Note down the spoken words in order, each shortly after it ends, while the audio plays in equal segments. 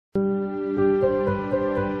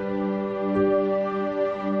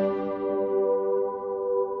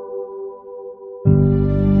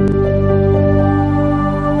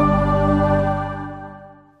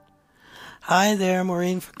Hi there,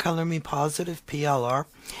 Maureen from Color Me Positive PLR,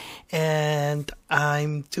 and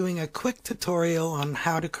I'm doing a quick tutorial on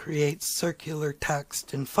how to create circular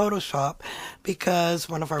text in Photoshop because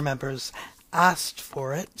one of our members asked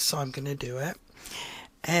for it, so I'm going to do it.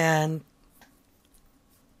 And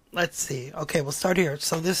let's see. Okay, we'll start here.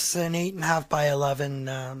 So this is an 8.5 by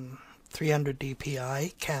 11 300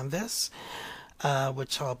 dpi canvas,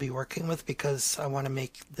 which I'll be working with because I want to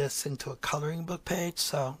make this into a coloring book page,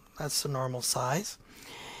 so that's the normal size.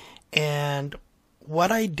 And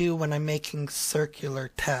what I do when I'm making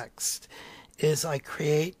circular text is I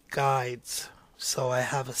create guides. So I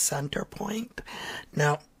have a center point.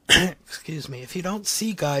 Now, excuse me, if you don't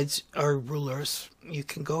see guides or rulers, you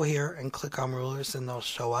can go here and click on rulers and they'll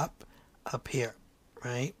show up here,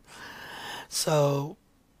 right? So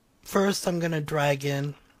first I'm going to drag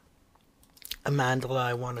in a mandala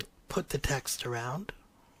I want to put the text around.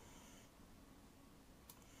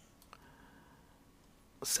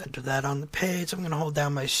 Center that on the page. I'm going to hold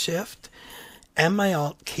down my Shift and my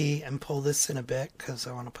Alt key and pull this in a bit because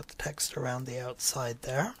I want to put the text around the outside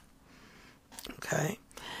there. Okay.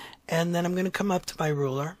 And then I'm going to come up to my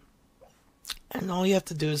ruler, and all you have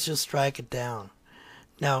to do is just drag it down.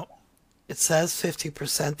 Now, it says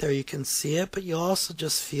 50% there. You can see it, but you'll also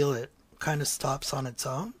just feel it kind of stops on its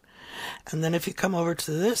own. And then if you come over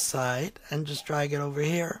to this side and just drag it over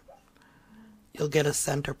here, you'll get a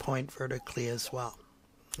center point vertically as well.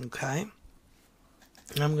 Okay,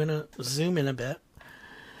 and I'm going to zoom in a bit,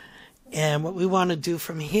 and what we want to do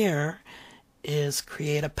from here is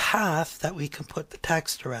create a path that we can put the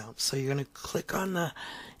text around. So you're going to click on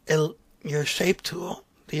your shape tool,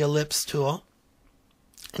 the ellipse tool,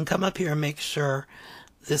 and come up here and make sure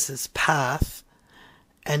this is path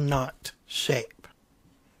and not shape.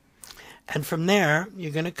 And from there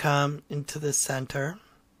you're going to come into the center,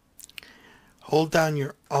 hold down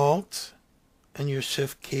your Alt and your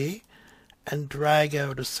Shift key and drag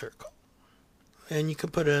out a circle, and you can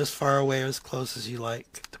put it as far away or as close as you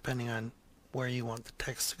like depending on where you want the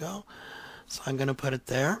text to go. So I'm going to put it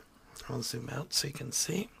there. I'll zoom out so you can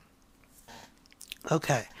see.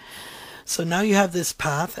 Okay, so now you have this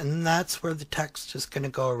path, and that's where the text is going to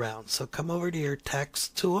go around. So come over to your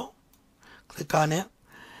text tool, click on it,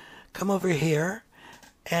 come over here,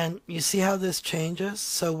 and you see how this changes.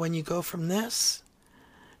 So when you go from this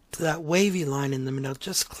to that wavy line in the middle,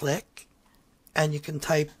 just click and you can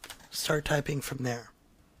start typing from there.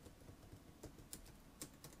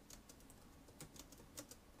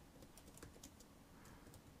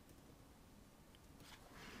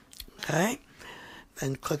 Okay,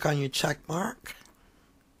 then click on your check mark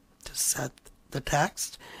to set the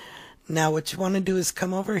text. Now what you want to do is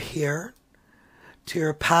come over here to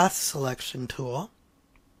your path selection tool.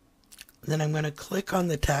 Then I'm going to click on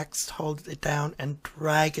the text, hold it down, and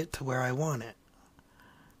drag it to where I want it.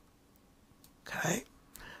 Okay,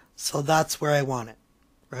 so that's where I want it,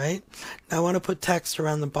 right? Now I want to put text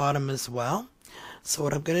around the bottom as well. So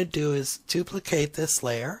what I'm going to do is duplicate this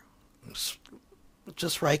layer.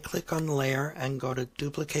 Just right click on the layer and go to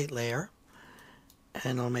duplicate layer,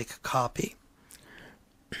 and I'll make a copy.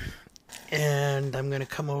 And I'm going to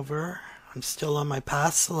come over, I'm still on my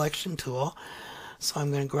path selection tool. So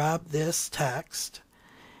I'm going to grab this text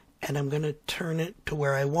and I'm going to turn it to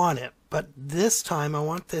where I want it. But this time I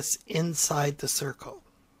want this inside the circle.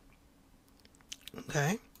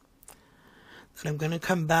 Okay. Then I'm going to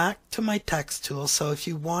come back to my text tool. So if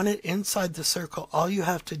you want it inside the circle, all you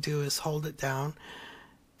have to do is hold it down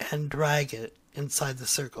and drag it inside the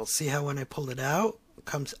circle. See how when I pull it out, it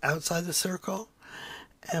comes outside the circle,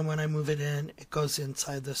 and when I move it in, it goes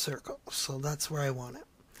inside the circle. So that's where I want it.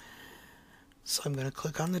 So I'm going to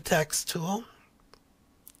click on the text tool,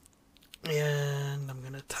 and I'm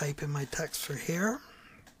going to type in my text for here.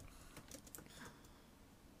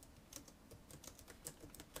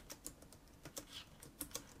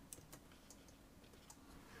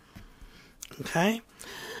 Okay,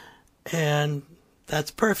 and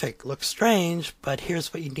that's perfect. Looks strange, but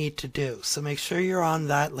here's what you need to do. So make sure you're on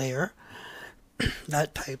that layer,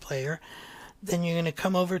 that type layer. Then you're going to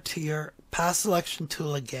come over to your path selection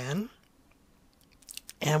tool again.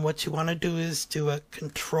 And what you want to do is do a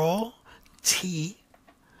Control T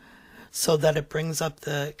so that it brings up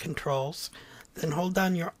the controls. Then hold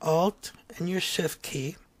down your Alt and your Shift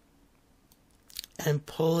key and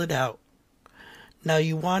pull it out. Now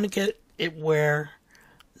you want to get it where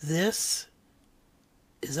this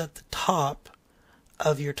is at the top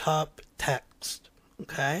of your top text.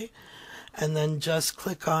 Okay? And then just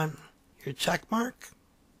click on your check mark,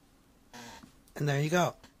 and there you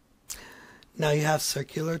go. Now you have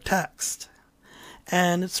circular text,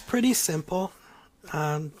 and it's pretty simple.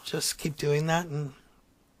 Just keep doing that, and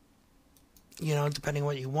you know, depending on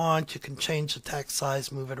what you want, you can change the text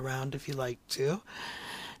size, move it around if you like to.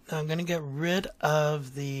 Now I'm going to get rid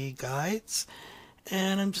of the guides,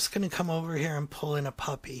 and I'm just going to come over here and pull in a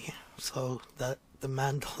puppy so that the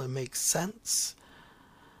mandala makes sense.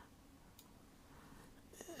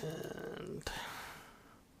 And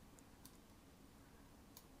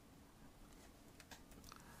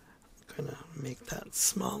I'm going to make that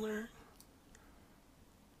smaller.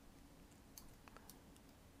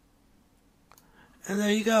 And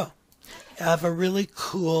there you go. You have a really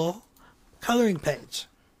cool coloring page.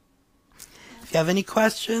 If you have any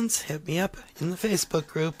questions, hit me up in the Facebook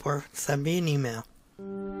group or send me an email.